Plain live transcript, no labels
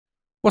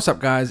What's up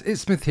guys,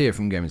 it's Smith here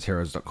from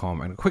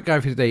GamersHeroes.com and a quick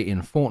guide for today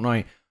in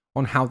Fortnite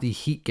on how the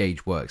heat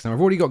gauge works. Now I've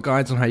already got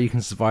guides on how you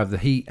can survive the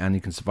heat and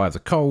you can survive the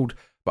cold,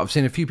 but I've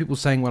seen a few people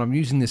saying, well, I'm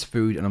using this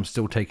food and I'm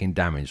still taking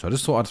damage. So I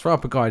just thought I'd throw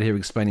up a guide here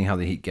explaining how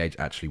the heat gauge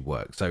actually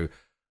works. So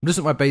I'm just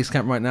at my base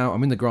camp right now,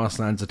 I'm in the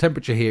grasslands. The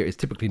temperature here is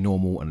typically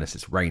normal unless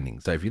it's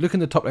raining. So if you look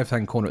in the top left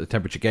hand corner at the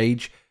temperature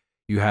gauge,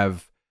 you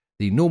have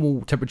the normal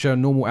temperature,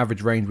 normal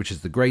average range, which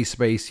is the grey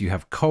space. You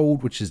have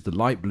cold, which is the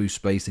light blue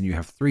space. And you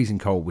have freezing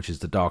cold, which is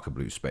the darker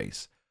blue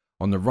space.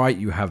 On the right,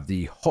 you have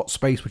the hot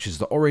space, which is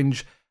the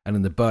orange. And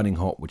then the burning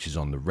hot, which is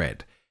on the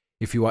red.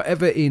 If you are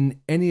ever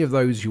in any of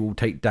those, you will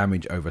take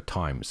damage over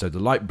time. So the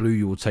light blue,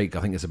 you will take,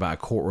 I think it's about a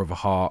quarter of a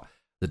heart.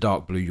 The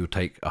dark blue, you'll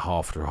take a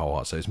half to a whole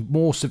heart. So it's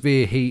more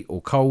severe heat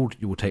or cold,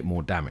 you will take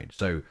more damage.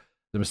 So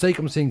the mistake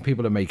I'm seeing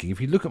people are making,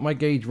 if you look at my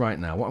gauge right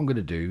now, what I'm going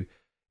to do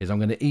is I'm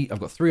going to eat,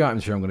 I've got 3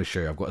 items here I'm going to show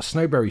you. I've got a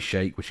snowberry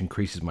shake, which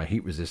increases my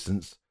heat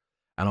resistance,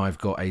 and I've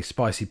got a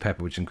spicy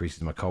pepper, which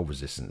increases my cold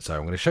resistance. So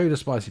I'm going to show you the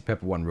spicy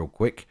pepper one real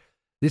quick.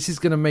 This is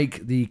going to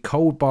make the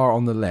cold bar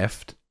on the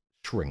left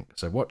shrink.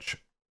 So watch.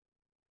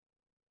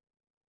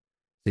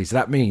 See, so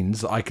that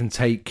means that I can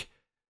take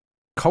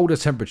colder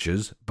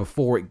temperatures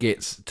before it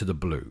gets to the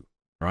blue,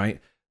 right?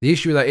 The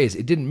issue with that is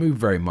it didn't move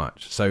very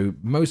much. So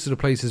most of the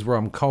places where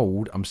I'm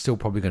cold, I'm still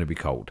probably going to be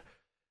cold.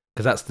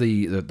 Because that's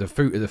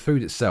the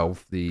food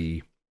itself,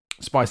 the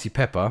spicy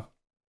pepper,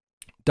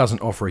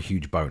 doesn't offer a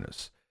huge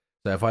bonus.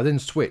 So if I then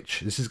switch,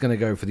 this is going to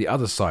go for the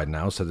other side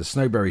now. So the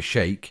snowberry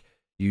shake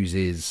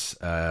uses,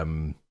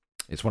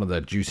 it's one of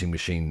the juicing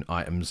machine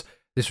items.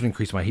 This will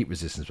increase my heat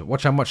resistance. But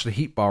watch how much the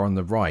heat bar on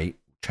the right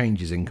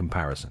changes in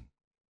comparison.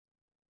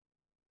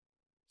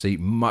 See,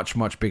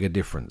 much bigger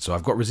difference. So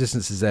I've got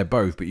resistances there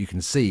both, but you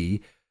can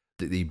see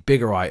that the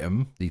bigger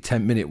item, the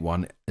 10-minute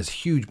one, is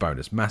huge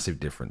bonus, massive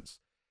difference.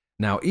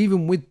 Now,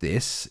 even with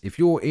this, if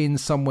you're in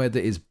somewhere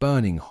that is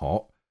burning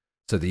hot,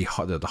 so the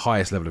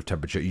highest level of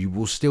temperature, you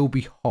will still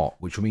be hot,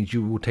 which means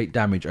you will take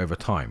damage over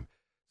time.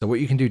 So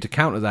what you can do to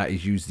counter that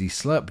is use the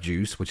slurp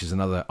juice, which is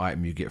another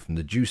item you get from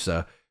the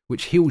juicer,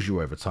 which heals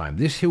you over time.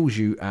 This heals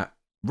you at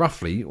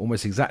roughly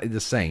almost exactly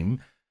the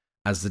same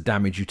as the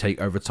damage you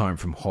take over time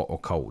from hot or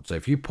cold. So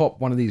if you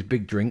pop one of these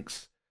big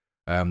drinks,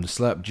 the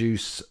slurp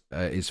juice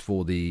is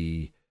for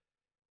the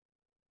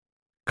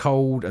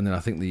cold, and then I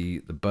think the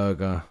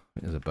burger,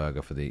 there's a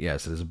burger for the, yeah,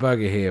 so there's a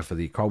burger here for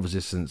the cold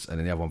resistance and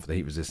then the other one for the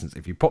heat resistance.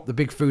 If you pop the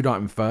big food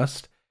item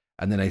first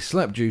and then a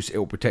slurp juice, it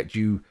will protect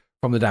you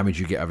from the damage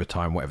you get over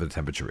time, whatever the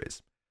temperature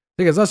is.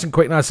 So guys, nice and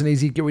quick, nice and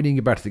easy. Get what you need,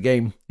 get back to the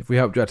game. If we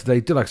helped you out today,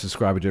 do like,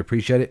 subscribe, I do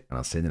appreciate it, and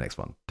I'll see you in the next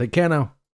one. Take care now.